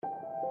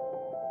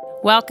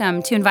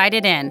Welcome to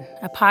Invited In,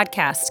 a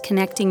podcast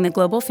connecting the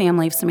global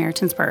family of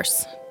Samaritan's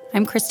Purse.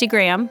 I'm Christy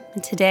Graham,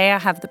 and today I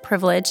have the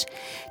privilege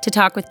to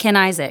talk with Ken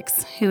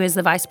Isaacs, who is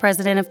the Vice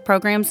President of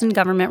Programs and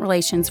Government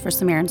Relations for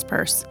Samaritan's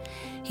Purse.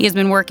 He has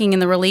been working in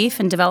the relief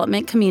and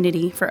development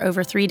community for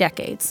over 3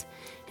 decades,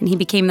 and he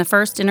became the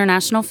first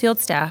international field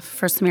staff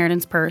for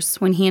Samaritan's Purse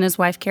when he and his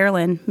wife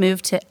Carolyn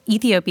moved to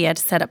Ethiopia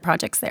to set up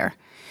projects there.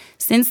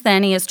 Since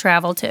then, he has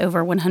traveled to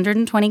over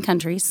 120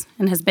 countries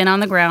and has been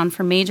on the ground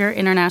for major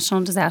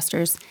international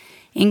disasters,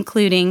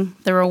 including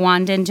the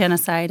Rwandan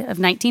genocide of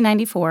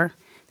 1994,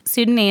 the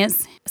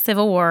Sudanese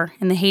civil war,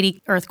 and the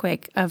Haiti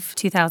earthquake of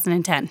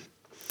 2010.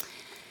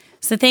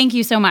 So thank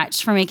you so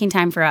much for making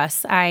time for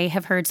us. I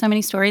have heard so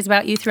many stories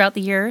about you throughout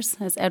the years,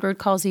 as Edward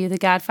calls you the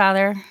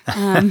Godfather,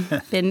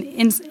 been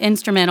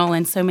instrumental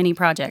in so many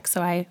projects.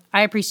 So I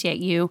appreciate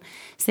you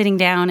sitting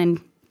down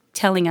and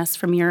telling us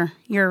from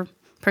your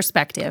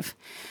perspective.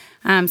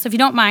 So if you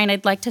don't mind,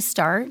 I'd like to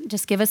start.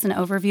 Just give us an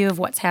overview of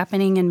what's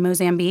happening in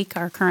Mozambique,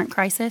 our current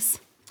crisis.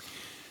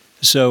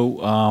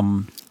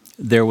 So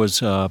there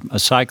was a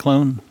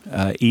cyclone,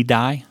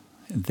 Idai,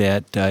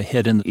 that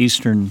hit in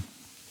eastern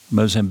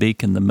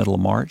Mozambique in the middle of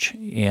March.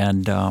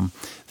 And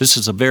this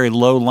is a very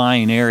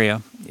low-lying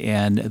area,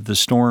 and the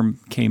storm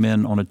came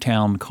in on a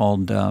town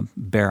called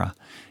Beira.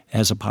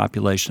 Has a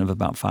population of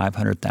about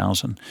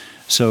 500,000.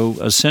 So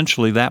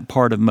essentially that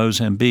part of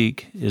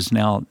Mozambique is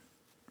now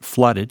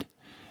flooded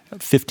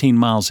 15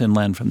 miles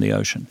inland from the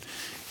ocean.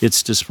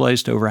 It's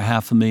displaced over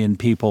 500,000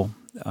 people.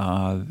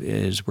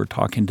 As we're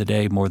talking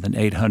today, more than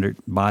 800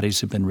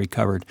 bodies have been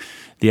recovered.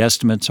 The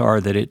estimates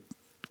are that it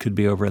could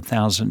be over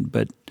 1,000,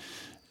 but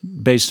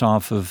based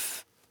off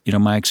of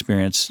my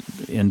experience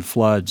in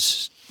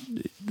floods,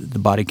 the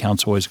body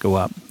counts always go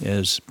up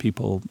as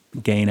people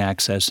gain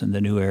access in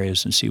the new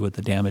areas and see what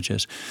the damage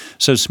is.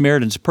 So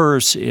Samaritan's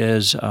Purse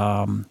is,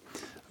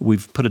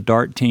 we've put a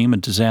DART team, a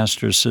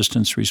disaster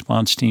assistance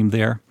response team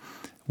there.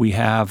 We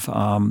have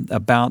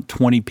about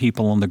 20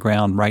 people on the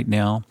ground right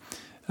now.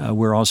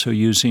 We're also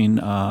using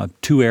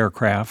 2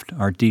 aircraft,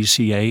 our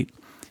DC-8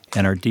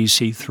 and our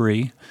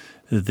DC-3.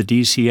 The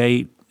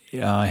DC-8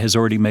 has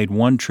already made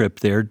 1 trip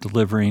there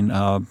delivering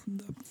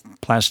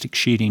plastic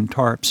sheeting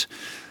tarps,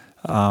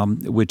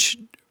 which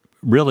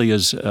really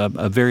is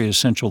a very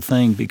essential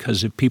thing,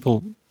 because if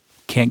people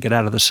can't get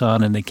out of the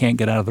sun and they can't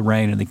get out of the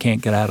rain and they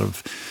can't get out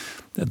of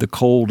the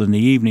cold in the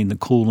evening, the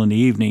cool in the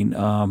evening,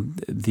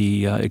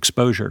 the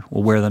exposure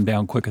will wear them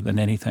down quicker than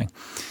anything.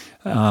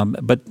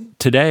 But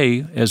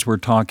today, as we're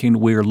talking,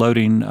 we are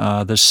loading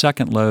the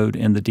second load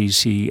in the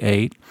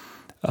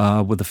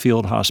DC-8 with the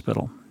field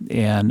hospital.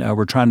 And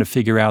we're trying to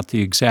figure out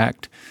the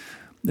exact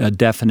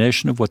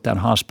definition of what that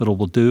hospital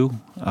will do.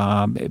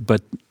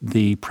 But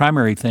the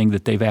primary thing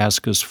that they've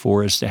asked us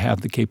for is to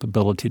have the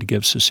capability to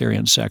give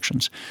cesarean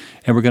sections.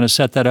 And we're going to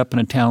set that up in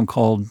a town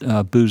called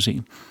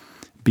Buzi,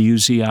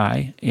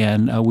 B-U-Z-I,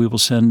 and we will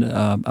send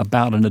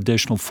about an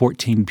additional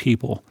 14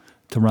 people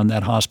to run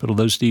that hospital.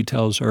 Those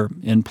details are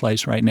in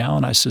place right now,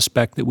 and I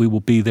suspect that we will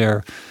be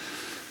there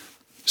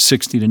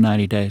 60 to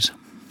 90 days.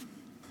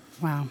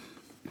 Wow.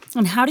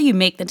 And how do you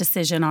make the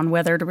decision on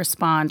whether to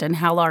respond and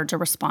how large a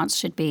response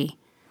should be?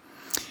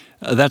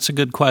 That's a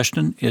good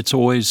question. It's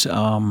always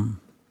an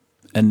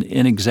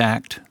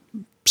inexact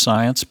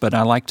science, but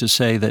I like to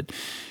say that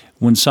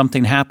when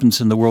something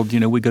happens in the world,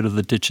 we go to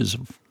the ditches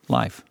of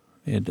life.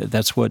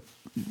 That's what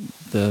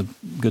the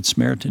Good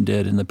Samaritan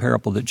did in the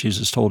parable that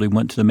Jesus told. He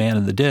went to the man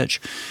in the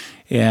ditch.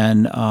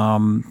 And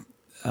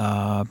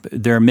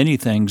there are many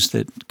things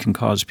that can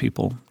cause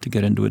people to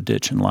get into a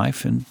ditch in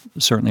life, and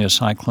certainly a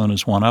cyclone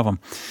is one of them.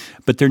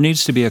 But there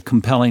needs to be a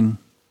compelling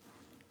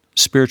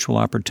spiritual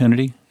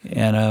opportunity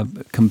and a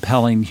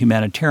compelling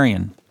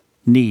humanitarian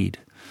need.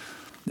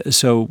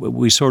 So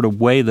we sort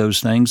of weigh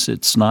those things.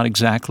 It's not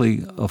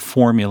exactly a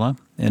formula,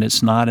 and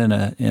it's not in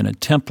a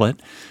template,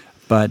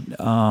 but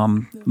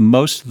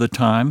most of the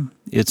time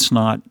it's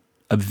not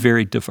a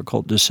very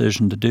difficult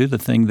decision to do. The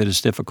thing that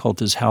is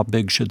difficult is how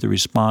big should the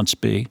response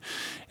be.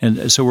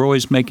 And so we're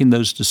always making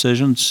those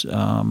decisions.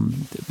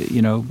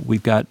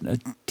 We've got a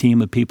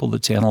team of people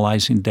that's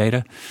analyzing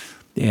data.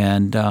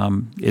 And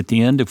at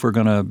the end, if we're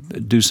going to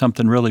do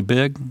something really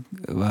big,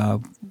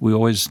 we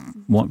always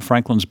want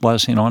Franklin's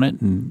blessing on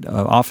it. And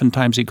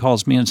oftentimes he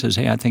calls me and says,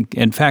 hey, I think,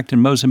 in fact,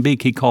 in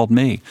Mozambique, he called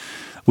me.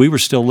 We were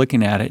still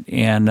looking at it,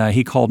 and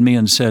he called me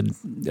and said,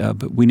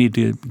 but we need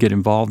to get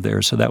involved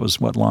there. So that was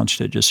what launched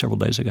it just several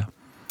days ago.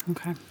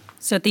 Okay.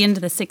 So at the end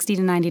of the 60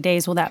 to 90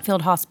 days, will that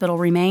field hospital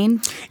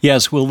remain?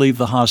 Yes, we'll leave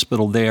the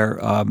hospital there.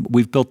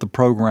 We've built the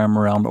program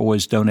around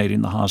always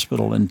donating the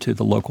hospital into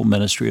the local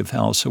Ministry of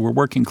Health. So we're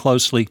working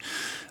closely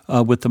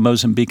with the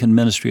Mozambican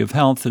Ministry of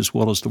Health as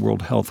well as the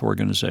World Health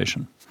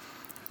Organization.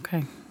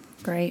 Okay,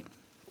 great.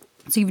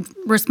 So you've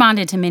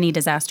responded to many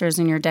disasters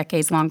in your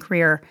decades-long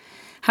career.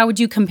 How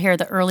would you compare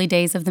the early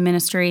days of the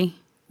ministry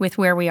with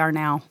where we are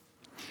now?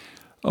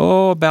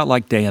 Oh, about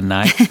like day and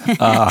night.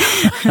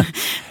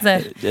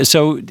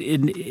 So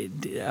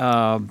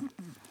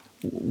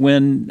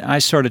when I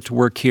started to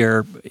work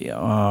here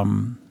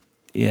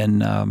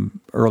in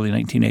early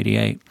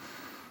 1988.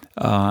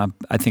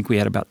 I think we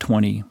had about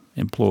 20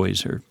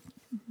 employees, or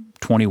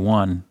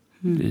 21.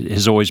 It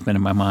has always been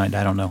in my mind.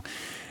 I don't know.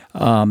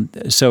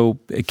 So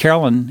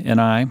Carolyn and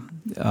I,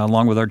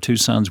 along with our two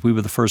sons, we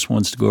were the first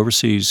ones to go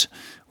overseas.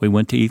 We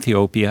went to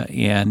Ethiopia,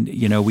 and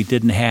we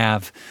didn't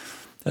have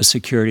a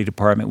security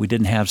department. We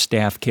didn't have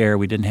staff care.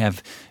 We didn't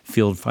have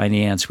field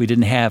finance. We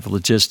didn't have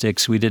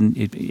logistics. We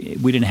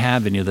didn't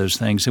have any of those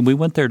things. And we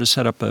went there to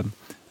set up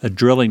a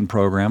drilling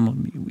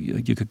program.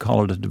 You could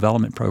call it a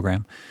development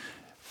program.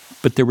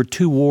 But there were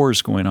 2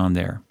 wars going on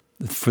there.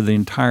 For the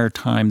entire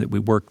time that we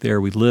worked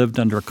there, we lived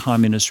under a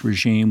communist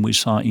regime. We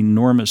saw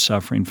enormous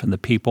suffering from the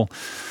people.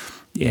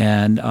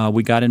 And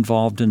we got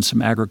involved in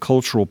some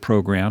agricultural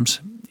programs.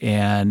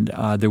 And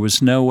there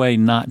was no way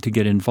not to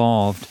get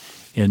involved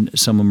in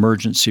some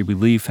emergency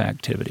relief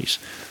activities.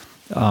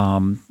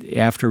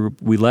 After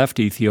we left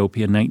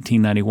Ethiopia in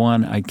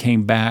 1991, I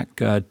came back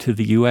to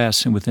the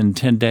U.S., and within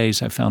 10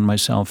 days I found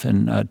myself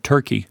in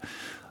Turkey.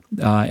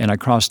 And I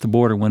crossed the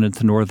border, went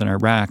into northern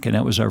Iraq, and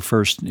that was our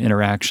first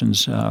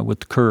interactions with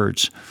the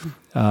Kurds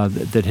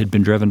that had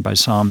been driven by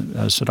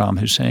Saddam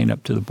Hussein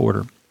up to the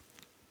border.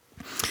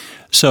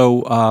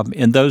 So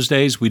in those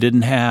days, we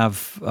didn't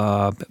have,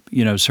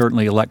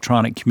 certainly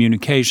electronic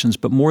communications,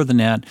 but more than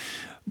that,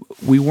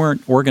 we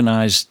weren't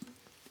organized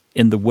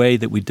in the way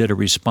that we did a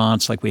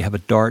response. Like we have a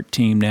DART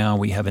team now,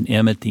 we have an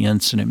EMIT, the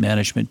incident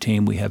management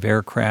team, we have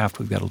aircraft,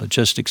 we've got a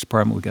logistics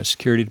department, we've got a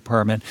security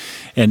department,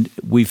 and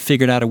we've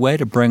figured out a way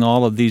to bring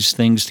all of these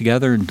things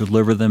together and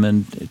deliver them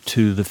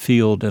into the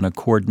field in a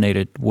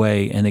coordinated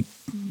way. And it,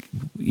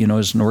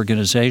 as an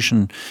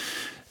organization,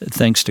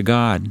 thanks to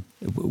God,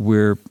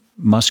 we're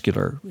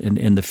muscular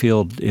in the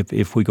field.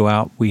 If we go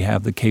out, we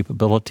have the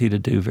capability to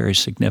do very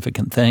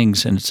significant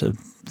things, and it's a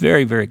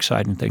very, very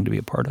exciting thing to be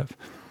a part of.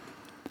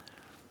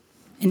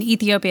 In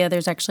Ethiopia,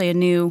 there's actually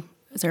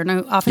is there a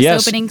new office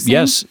opening soon?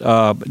 Yes.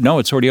 No,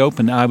 it's already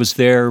open. I was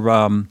there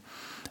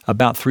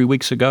about 3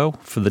 weeks ago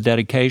for the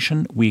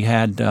dedication. We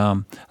had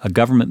a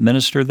government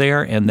minister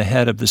there and the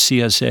head of the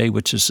CSA,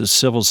 which is a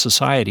civil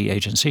society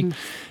agency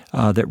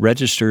that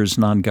registers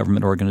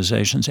non-government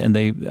organizations. And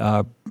they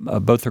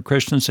both are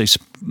Christians. They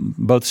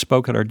both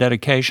spoke at our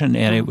dedication,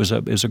 and it was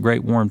a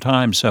great warm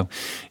time. So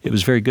it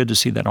was very good to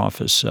see that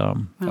office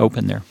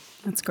open there.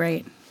 That's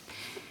great.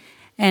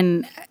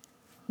 And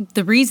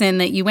the reason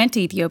that you went to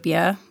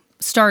Ethiopia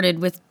started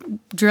with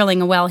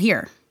drilling a well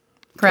here,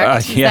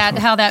 correct? Is that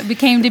how that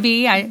became to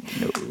be?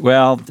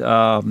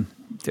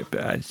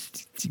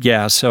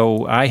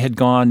 So I had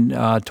gone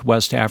to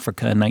West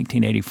Africa in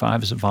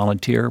 1985 as a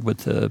volunteer with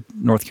the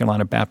North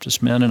Carolina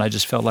Baptist Men, and I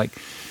just felt like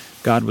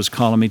God was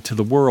calling me to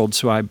the world.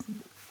 So I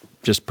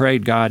just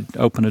prayed, God,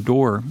 open a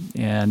door,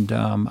 and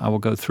I will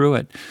go through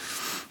it.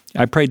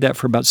 I prayed that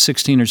for about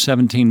 16 or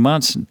 17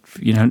 months, and,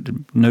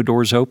 no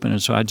doors open,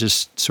 and so I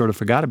just sort of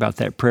forgot about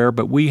that prayer.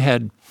 But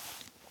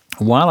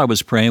while I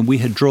was praying, we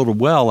had drilled a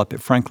well up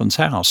at Franklin's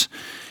house,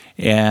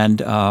 and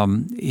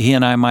he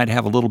and I might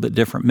have a little bit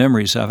different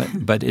memories of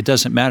it, but it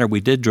doesn't matter.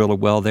 We did drill a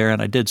well there,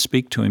 and I did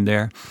speak to him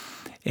there.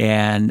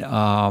 And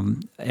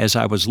as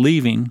I was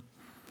leaving,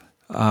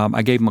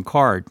 I gave him a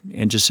card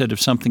and just said,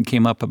 if something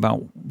came up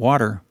about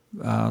water,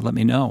 let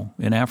me know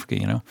in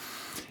Africa,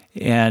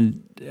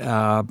 And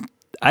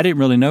I didn't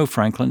really know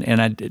Franklin,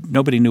 and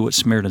nobody knew what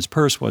Samaritan's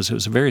Purse was. It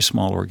was a very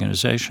small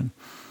organization.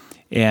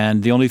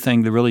 And the only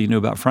thing that really knew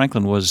about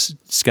Franklin was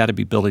it's got to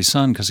be Billy's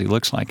son because he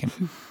looks like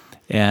him.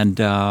 And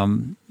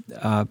I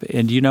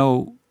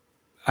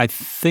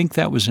think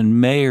that was in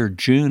May or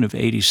June of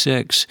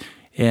 86,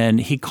 and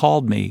he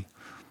called me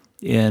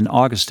in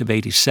August of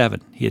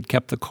 87. He had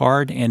kept the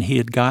card, and he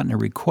had gotten a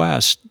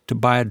request to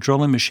buy a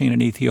drilling machine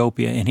in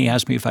Ethiopia, and he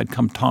asked me if I'd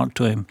come talk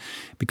to him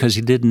because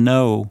he didn't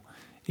know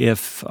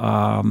if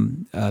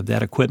that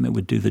equipment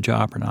would do the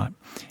job or not.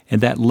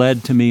 And that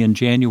led to me in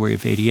January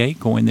of 88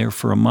 going there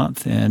for a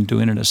month and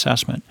doing an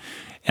assessment.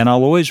 And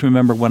I'll always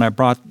remember when I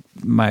brought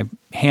my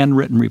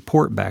handwritten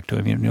report back to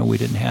him. We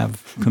didn't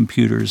have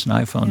computers and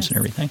iPhones and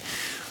everything.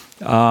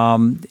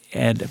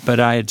 But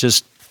I had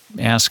just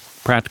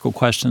asked practical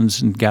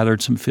questions and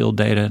gathered some field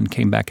data and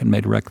came back and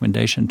made a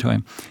recommendation to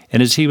him.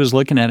 And as he was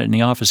looking at it in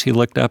the office, he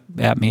looked up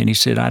at me and he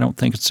said, I don't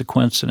think it's a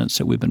coincidence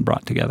that we've been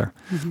brought together.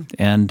 Mm-hmm.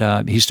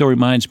 And he still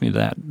reminds me of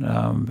that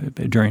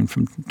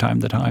from time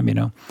to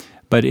time,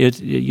 But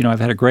I've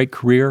had a great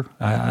career.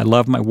 I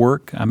love my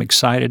work. I'm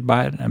excited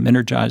by it. I'm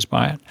energized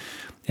by it.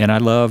 And I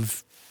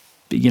love,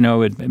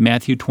 in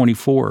Matthew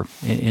 24,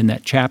 in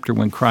that chapter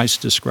when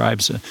Christ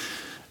describes a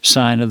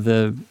sign of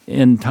the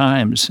end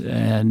times.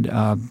 And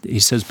he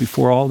says,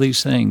 before all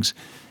these things,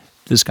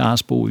 this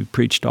gospel we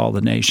preached to all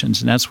the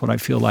nations. And that's what I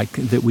feel like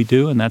that we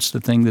do. And that's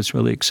the thing that's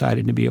really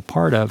exciting to be a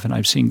part of. And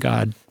I've seen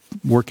God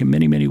work in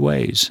many, many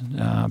ways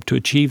to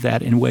achieve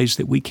that in ways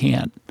that we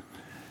can't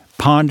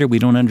ponder, we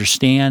don't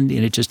understand,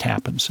 and it just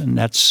happens. And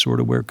that's sort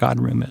of where God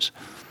Room is.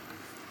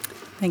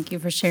 Thank you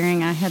for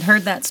sharing. I had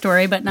heard that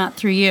story, but not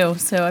through you.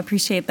 So I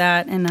appreciate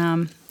that.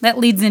 And that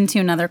leads into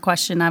another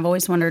question I've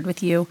always wondered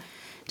with you.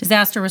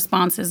 Disaster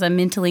response is a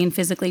mentally and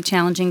physically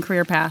challenging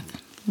career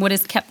path. What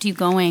has kept you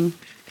going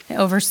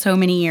over so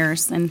many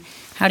years, and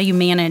how do you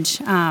manage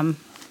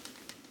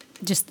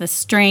just the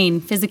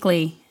strain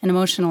physically and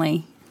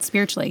emotionally,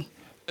 spiritually?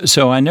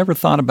 So I never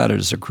thought about it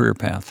as a career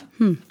path.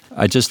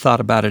 I just thought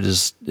about it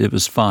as it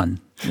was fun.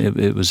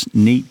 It was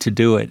neat to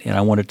do it, and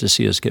I wanted to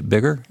see us get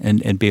bigger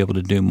and be able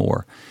to do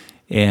more.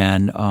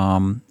 And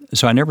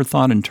so I never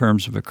thought in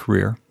terms of a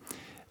career.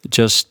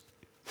 Just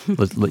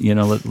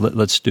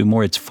let's do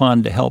more. It's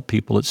fun to help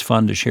people. It's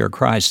fun to share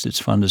Christ. It's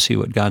fun to see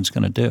what God's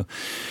going to do.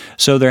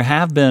 So there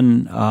have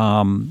been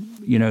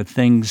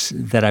things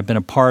that I've been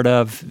a part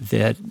of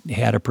that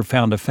had a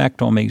profound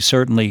effect on me.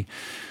 Certainly,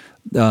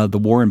 the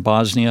war in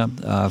Bosnia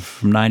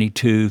from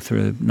 92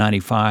 through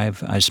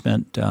 95. I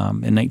spent in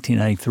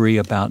 1993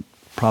 about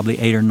probably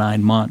 8 or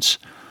 9 months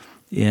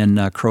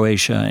in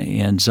Croatia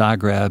and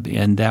Zagreb,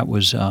 and that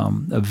was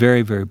a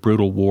very, very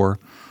brutal war.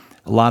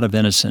 A lot of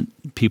innocent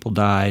people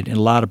died, and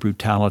a lot of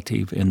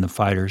brutality in the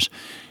fighters.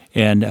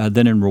 And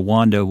then in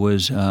Rwanda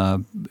was,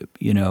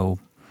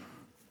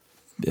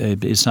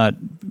 it's not,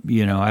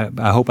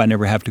 I hope I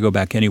never have to go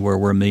back anywhere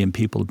where 1 million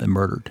people have been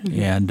murdered.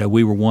 Mm-hmm. And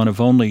we were one of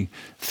only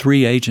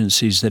 3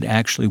 agencies that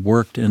actually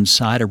worked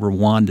inside of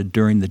Rwanda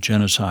during the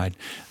genocide.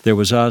 There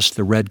was us,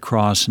 the Red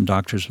Cross, and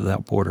Doctors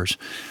Without Borders.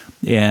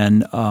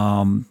 And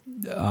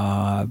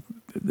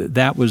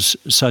that was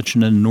such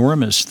an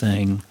enormous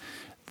thing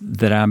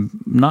that I'm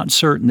not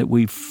certain that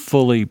we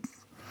fully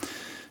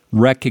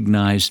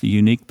recognized the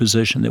unique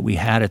position that we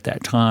had at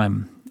that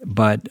time.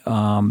 But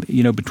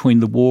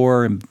between the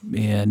war and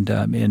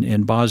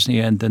in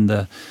Bosnia, and then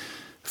the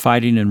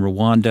fighting in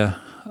Rwanda,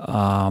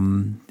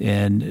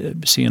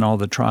 and seeing all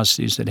the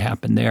atrocities that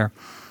happened there,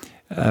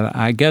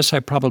 I guess I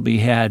probably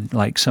had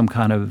like some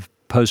kind of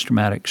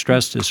post-traumatic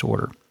stress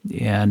disorder,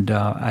 and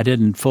I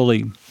didn't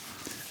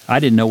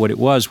know what it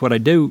was. What I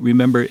do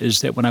remember is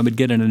that when I would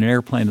get in an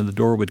airplane and the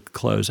door would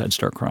close, I'd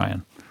start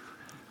crying.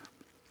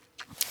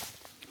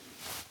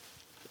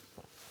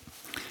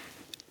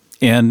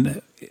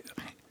 And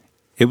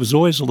it was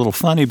always a little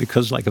funny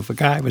because, like, if a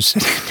guy was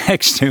sitting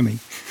next to me,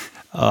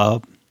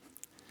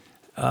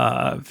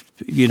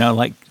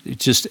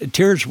 just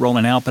tears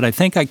rolling out. But I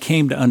think I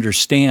came to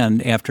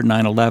understand after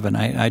 9/11.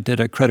 I did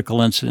a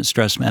critical incident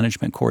stress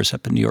management course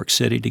up in New York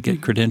City to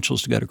get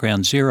credentials to go to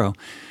Ground Zero,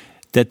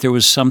 that there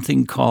was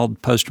something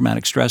called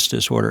post-traumatic stress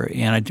disorder,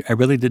 and I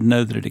really didn't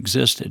know that it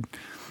existed.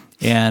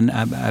 And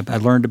I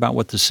learned about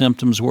what the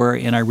symptoms were,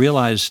 and I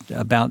realized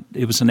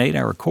it was an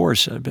 8-hour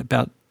course,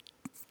 about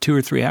 2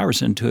 or 3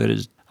 hours into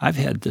it, I've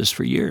had this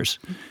for years.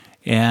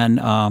 And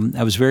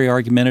I was very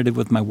argumentative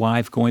with my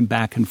wife, going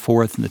back and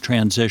forth in the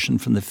transition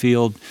from the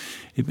field,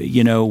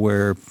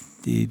 where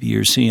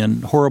you're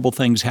seeing horrible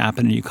things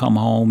happen, and you come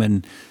home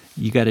and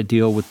you got to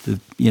deal with the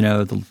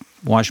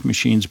washing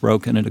machine's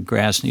broken and the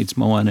grass needs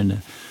mowing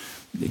and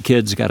the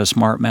kid's got a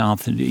smart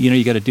mouth, and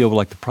you got to deal with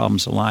like the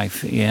problems of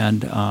life.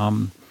 And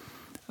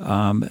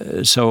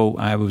so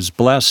I was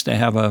blessed to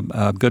have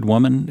a good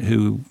woman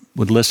who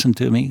would listen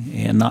to me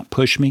and not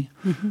push me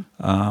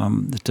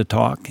to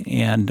talk.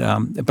 And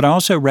but I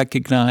also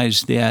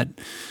recognized that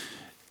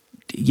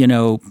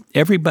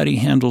everybody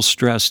handles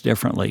stress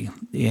differently,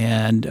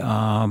 and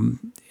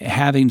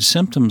having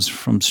symptoms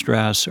from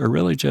stress are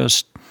really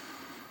just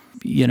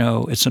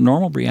it's a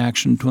normal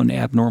reaction to an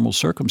abnormal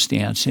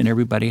circumstance, and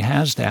everybody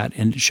has that,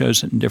 and it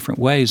shows it in different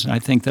ways. And I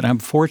think that I'm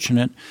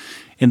fortunate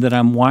in that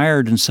I'm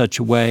wired in such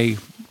a way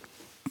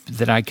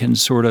that I can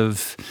sort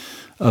of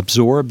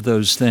absorb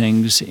those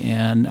things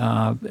and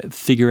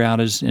figure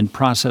out and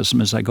process them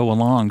as I go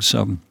along.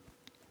 So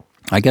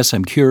I guess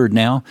I'm cured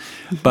now.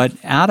 But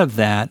out of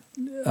that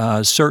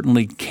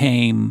certainly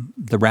came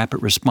the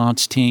rapid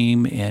response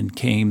team and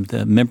came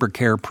the member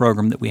care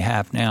program that we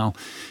have now.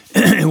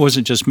 It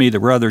wasn't just me.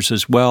 There were others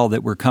as well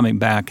that were coming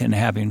back and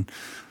having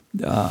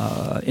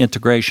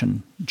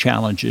integration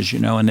challenges,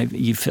 and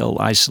you feel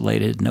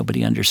isolated.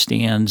 Nobody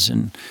understands.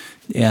 And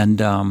then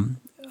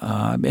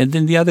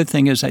the other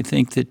thing is, I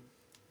think that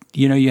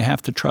you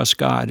have to trust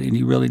God, and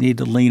you really need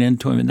to lean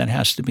into Him, and that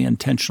has to be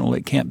intentional.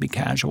 It can't be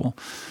casual.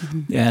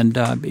 Mm-hmm. And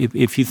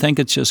if you think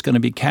it's just going to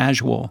be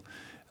casual,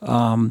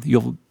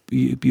 you'll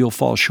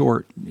fall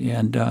short,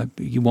 and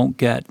you won't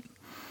get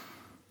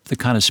the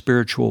kind of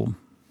spiritual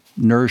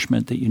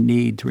nourishment that you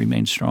need to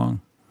remain strong.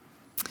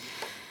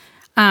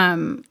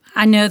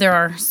 I know there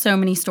are so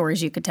many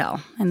stories you could tell,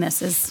 and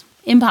this is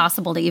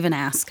impossible to even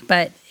ask,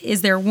 but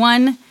is there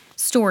one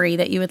story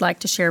that you would like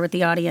to share with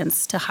the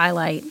audience to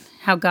highlight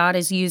how God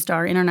has used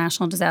our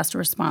international disaster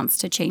response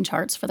to change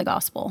hearts for the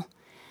gospel?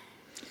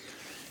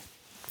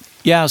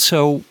 Yeah,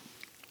 so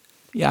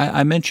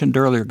I mentioned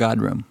earlier God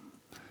Room.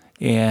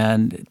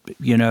 And,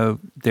 you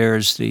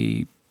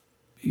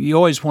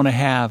always want to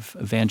have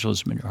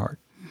evangelism in your heart.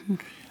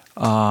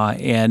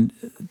 Mm-hmm. And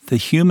the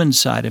human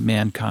side of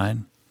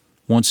mankind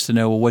wants to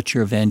know, well, what's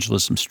your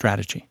evangelism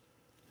strategy?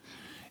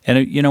 And,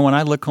 when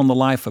I look on the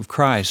life of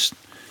Christ,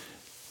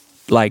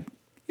 like,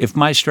 if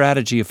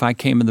I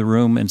came in the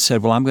room and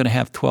said, well, I'm going to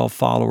have 12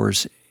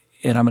 followers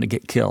and I'm going to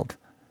get killed,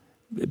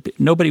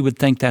 nobody would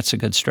think that's a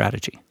good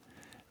strategy.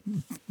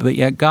 But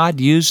yet God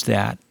used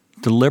that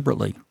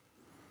deliberately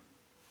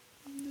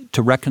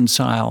to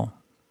reconcile,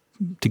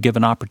 to give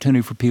an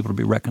opportunity for people to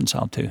be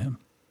reconciled to him.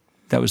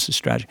 That was the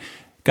strategy.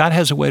 God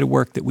has a way to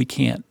work that we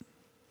can't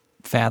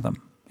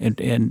fathom.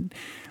 And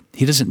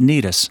he doesn't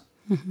need us.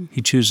 Mm-hmm.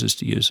 He chooses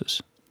to use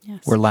us.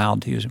 Yes. We're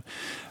allowed to use him.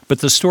 But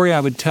the story I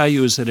would tell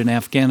you is that in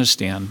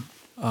Afghanistan,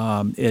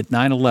 at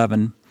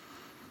 9/11,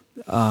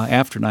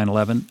 after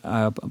 9/11,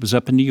 I was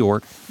up in New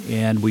York,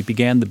 and we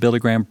began the Billy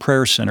Graham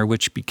Prayer Center,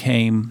 which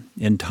became,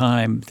 in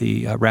time,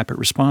 the Rapid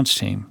Response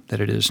Team that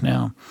it is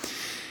now.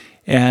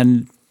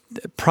 And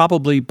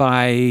probably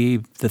by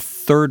the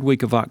third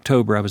week of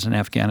October, I was in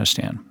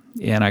Afghanistan.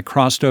 And I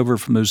crossed over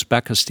from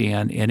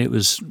Uzbekistan, and it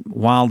was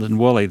wild and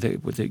woolly.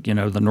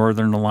 The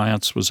Northern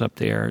Alliance was up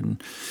there,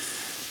 and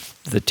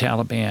the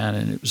Taliban,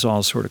 and it was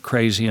all sort of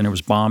crazy, and there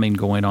was bombing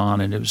going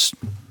on, and it was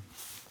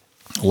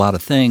a lot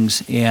of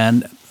things.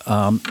 And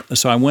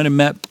so I went and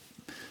met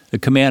the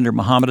commander,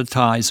 Muhammad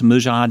Atta. He's a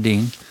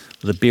mujahideen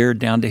with a beard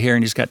down to here,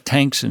 and he's got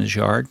tanks in his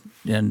yard,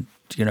 and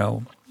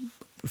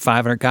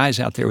 500 guys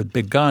out there with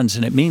big guns,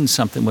 and it means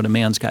something when a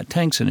man's got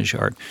tanks in his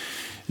yard.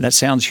 And that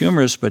sounds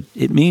humorous, but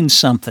it means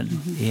something.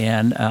 Mm-hmm.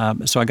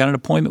 And so I got an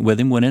appointment with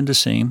him, went in to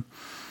see him,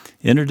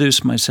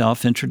 introduced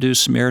myself,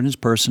 introduced Samaritan's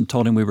Purse,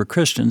 told him we were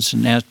Christians,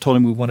 and told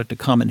him we wanted to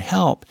come and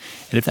help.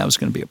 And if that was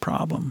going to be a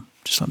problem,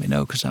 just let me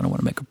know, because I don't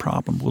want to make a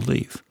problem. We'll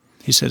leave.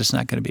 He said it's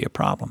not going to be a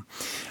problem.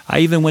 I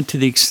even went to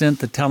the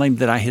extent to tell him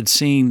that I had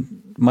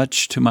seen,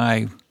 much to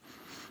my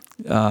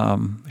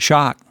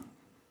shock,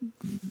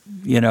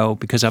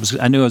 because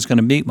I knew I was going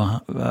to meet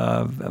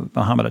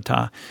Muhammad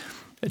Atta.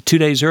 2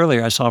 days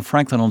earlier, I saw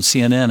Franklin on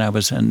CNN. I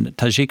was in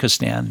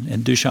Tajikistan,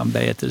 in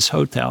Dushanbe, at this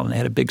hotel, and they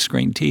had a big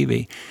screen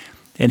TV.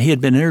 And he had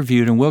been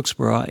interviewed in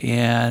Wilkesboro,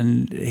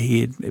 and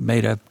he had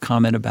made a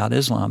comment about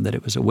Islam, that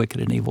it was a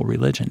wicked and evil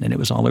religion, and it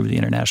was all over the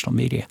international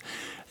media.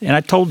 And I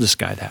told this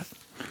guy that.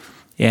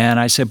 And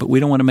I said, but we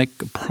don't want to make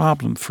a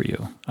problem for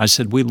you. I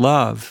said, we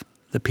love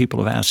the people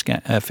of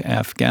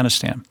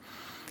Afghanistan.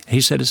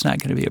 He said, it's not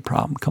going to be a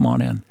problem. Come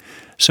on in.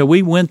 So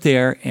we went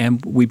there,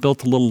 and we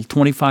built a little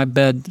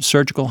 25-bed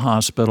surgical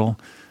hospital.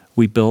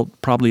 We built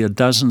probably a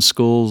dozen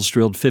schools,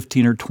 drilled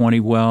 15 or 20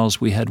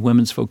 wells. We had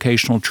women's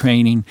vocational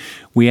training.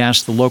 We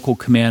asked the local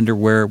commander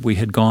where we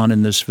had gone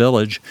in this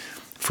village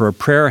for a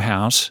prayer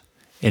house,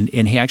 and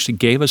he actually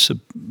gave us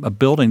a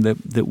building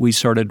that we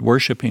started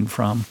worshiping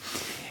from.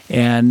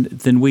 And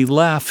then we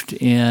left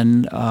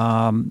in,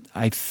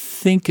 I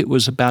think it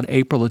was about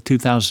April of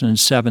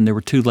 2007. There were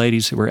two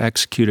ladies that were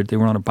executed. They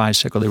were on a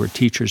bicycle. They were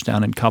teachers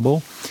down in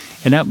Kabul.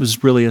 And that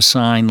was really a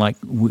sign like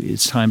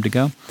it's time to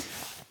go.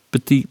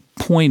 But the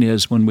point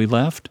is, when we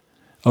left,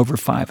 over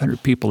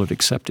 500 people had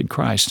accepted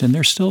Christ, and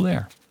they're still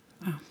there.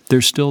 Wow.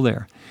 They're still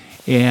there.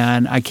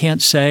 And I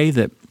can't say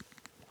that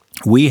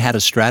we had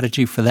a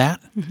strategy for that,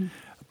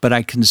 but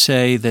I can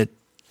say that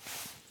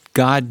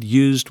God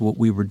used what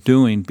we were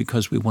doing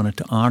because we wanted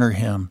to honor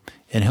him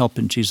and help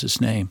in Jesus'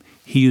 name.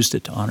 He used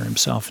it to honor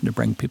himself and to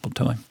bring people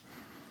to him.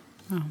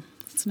 Wow,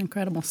 that's an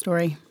incredible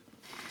story.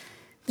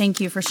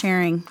 Thank you for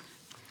sharing.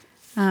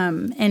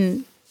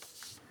 And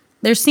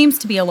there seems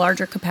to be a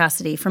larger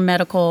capacity for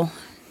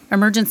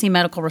emergency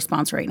medical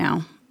response right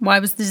now. Why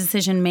was the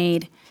decision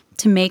made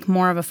to make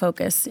more of a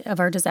focus of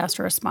our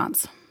disaster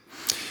response?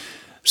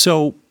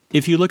 So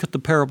if you look at the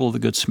parable of the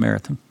Good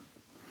Samaritan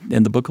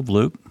in the book of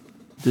Luke,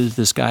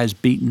 this guy is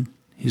beaten.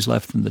 He's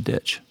left in the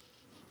ditch,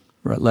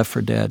 left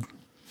for dead.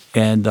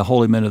 And the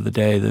holy men of the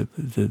day,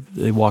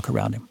 they walk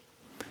around him.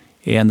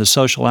 And the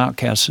social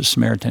outcast, the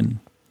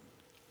Samaritan,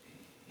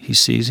 he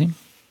sees him.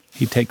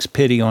 He takes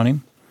pity on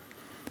him.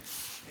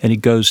 And he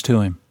goes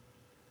to him.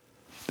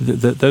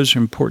 Those are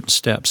important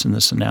steps in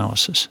this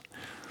analysis.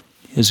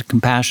 He has a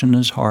compassion in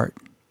his heart,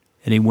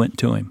 and he went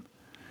to him.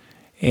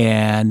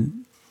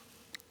 And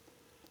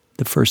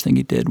the first thing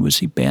he did was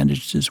he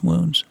bandaged his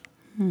wounds.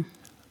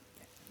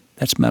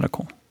 That's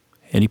medical.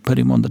 And he put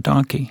him on the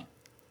donkey.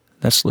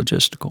 That's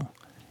logistical.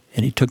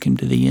 And he took him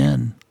to the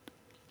inn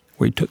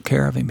where he took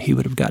care of him. He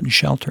would have gotten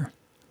shelter.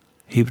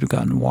 He would have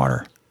gotten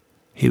water.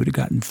 He would have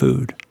gotten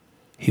food.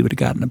 He would have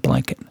gotten a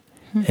blanket.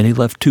 And he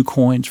left 2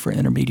 coins for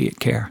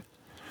intermediate care.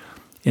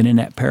 And in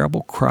that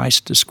parable,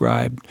 Christ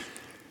described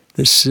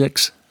the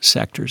 6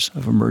 sectors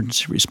of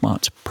emergency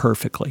response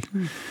perfectly.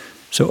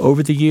 So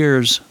over the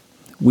years,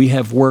 we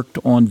have worked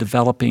on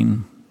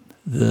developing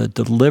the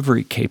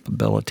delivery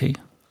capability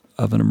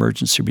of an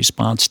emergency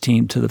response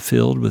team to the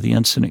field with the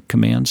incident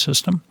command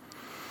system.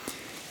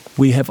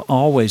 We have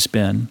always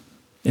been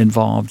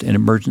involved in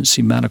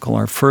emergency medical.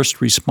 Our first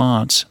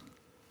response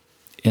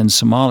in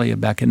Somalia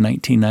back in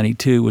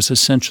 1992 was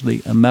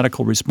essentially a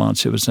medical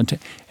response. And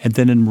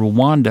then in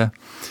Rwanda,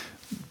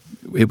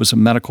 it was a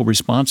medical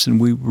response, and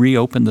we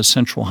reopened the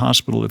Central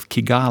Hospital of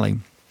Kigali.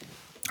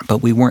 But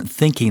we weren't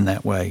thinking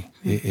that way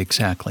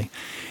exactly.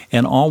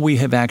 And all we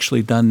have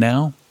actually done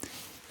now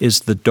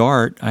is the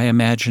DART. I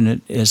imagine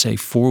it as a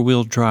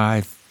 4-wheel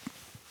drive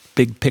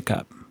big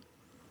pickup.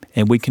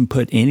 And we can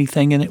put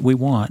anything in it we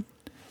want.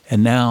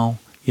 And now,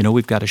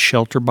 we've got a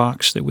shelter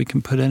box that we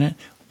can put in it.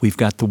 We've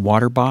got the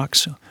water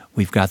box.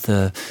 We've got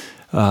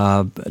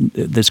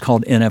that's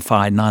called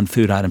NFI,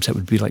 non-food items. That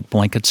would be like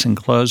blankets and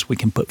clothes. We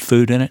can put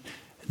food in it.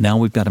 Now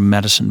we've got a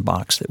medicine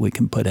box that we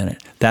can put in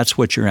it. That's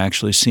what you're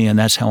actually seeing.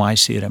 That's how I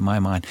see it in my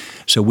mind.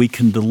 So we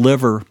can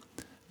deliver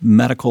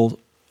medical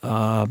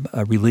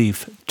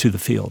relief to the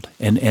field,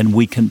 and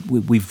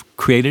we've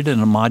created it in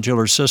a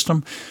modular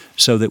system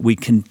so that we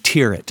can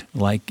tier it.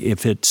 Like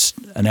if it's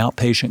an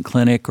outpatient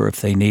clinic, or if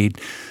they need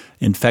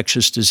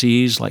infectious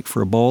disease, like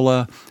for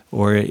Ebola,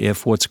 or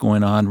if what's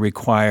going on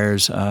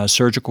requires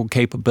surgical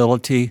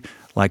capability,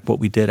 like what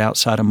we did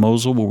outside of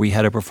Mosul, where we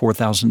had over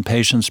 4,000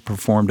 patients,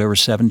 performed over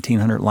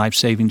 1,700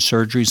 life-saving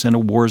surgeries in a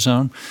war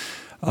zone.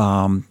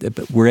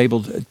 But we're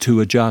able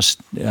to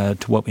adjust to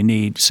what we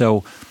need.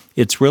 So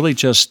it's really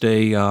just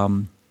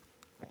the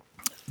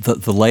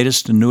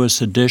latest and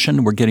newest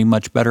edition. We're getting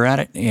much better at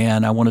it,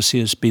 and I want to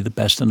see us be the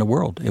best in the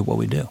world at what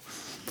we do.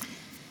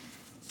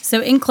 So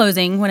in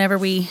closing, whenever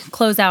we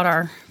close out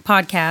our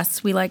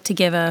podcasts, we like to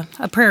give a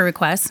prayer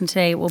request, and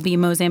today it will be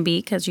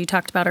Mozambique, as you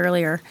talked about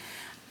earlier.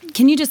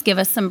 Can you just give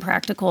us some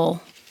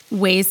practical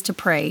ways to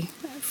pray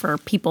for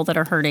people that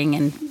are hurting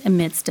and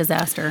amidst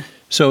disaster?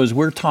 So as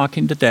we're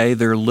talking today,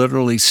 there are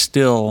literally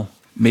still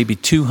maybe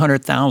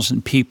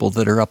 200,000 people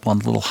that are up on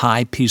little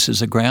high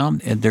pieces of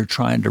ground, and they're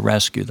trying to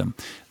rescue them.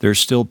 There's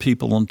still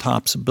people on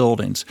tops of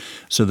buildings.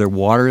 So their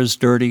water is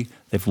dirty.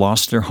 They've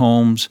lost their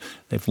homes.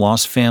 They've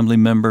lost family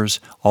members.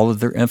 All of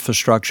their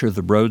infrastructure,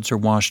 the roads are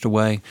washed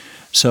away.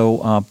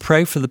 So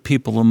pray for the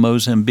people of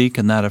Mozambique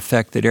in that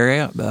affected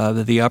area.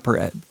 The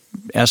upper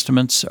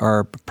estimates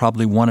are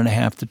probably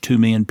 1.5 to 2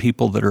 million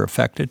people that are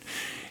affected.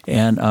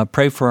 And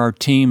pray for our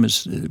team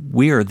as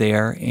we are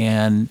there.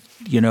 And,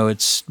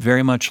 it's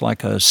very much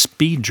like a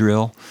speed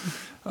drill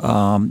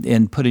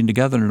in putting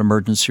together an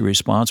emergency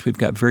response. We've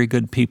got very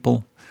good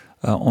people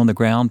on the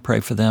ground. Pray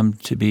for them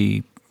to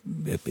be,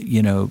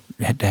 to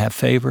have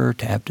favor,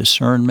 to have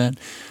discernment,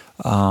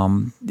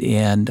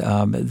 and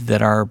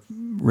that our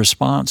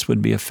response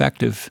would be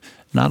effective,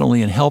 not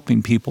only in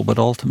helping people, but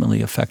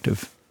ultimately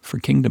effective for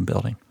kingdom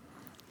building.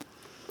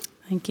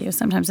 Thank you.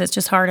 Sometimes it's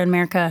just hard in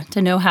America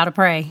to know how to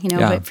pray,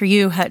 but for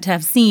you to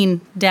have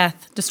seen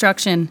death,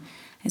 destruction,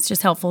 it's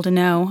just helpful to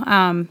know.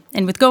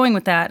 And going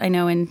with that, I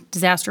know in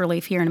disaster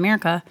relief here in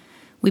America,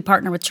 we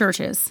partner with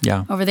churches.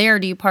 Yeah. Over there,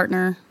 do you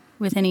partner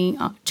with any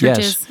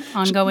churches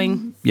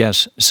ongoing?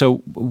 Yes.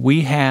 So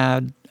we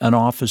had an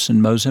office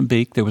in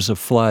Mozambique. There was a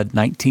flood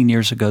 19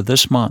 years ago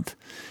this month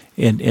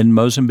in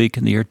Mozambique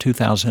in the year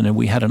 2000, and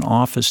we had an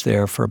office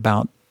there for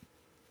about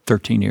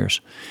 13 years.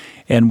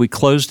 And we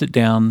closed it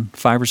down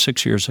 5 or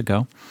 6 years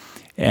ago.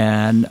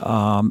 And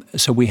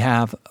so we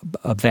have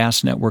a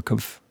vast network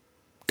of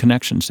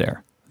connections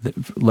there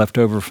that left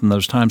over from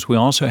those times. We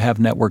also have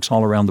networks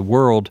all around the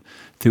world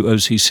through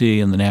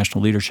OCC and the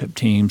National Leadership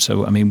Team.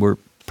 So, we're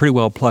pretty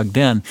well plugged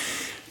in.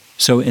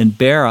 So in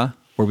Beira,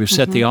 where we've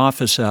set the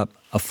office up,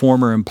 a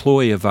former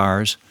employee of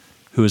ours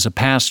who is a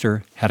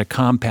pastor had a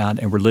compound,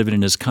 and we're living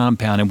in his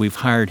compound, and we've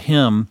hired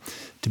him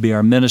to be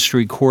our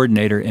ministry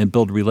coordinator and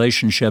build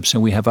relationships.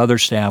 And we have other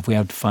staff. We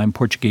have to find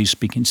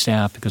Portuguese-speaking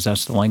staff because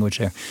that's the language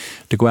there,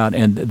 to go out,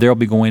 and they'll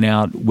be going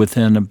out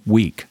within a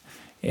week.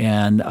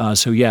 And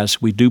so,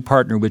 yes, we do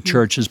partner with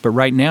churches, but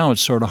right now it's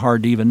sort of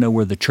hard to even know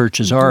where the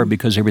churches are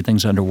because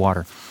everything's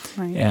underwater.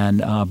 Right. And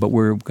but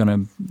we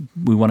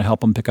want to help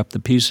them pick up the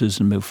pieces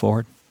and move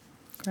forward.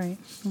 Great.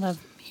 I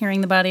love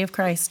hearing the body of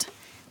Christ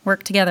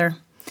work together.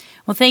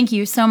 Well, thank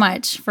you so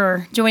much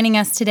for joining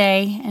us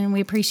today, and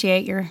we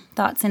appreciate your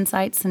thoughts,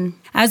 insights. And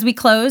as we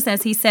close,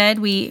 as he said,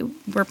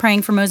 we're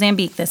praying for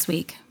Mozambique this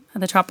week.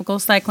 The tropical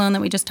cyclone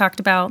that we just talked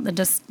about,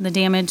 the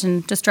damage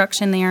and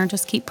destruction there.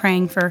 Just keep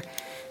praying for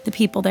the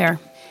people there.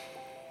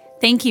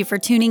 Thank you for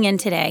tuning in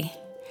today.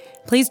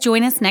 Please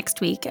join us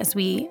next week as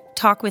we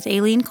talk with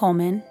Aileen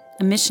Coleman,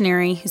 a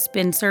missionary who's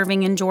been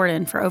serving in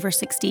Jordan for over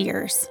 60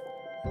 years.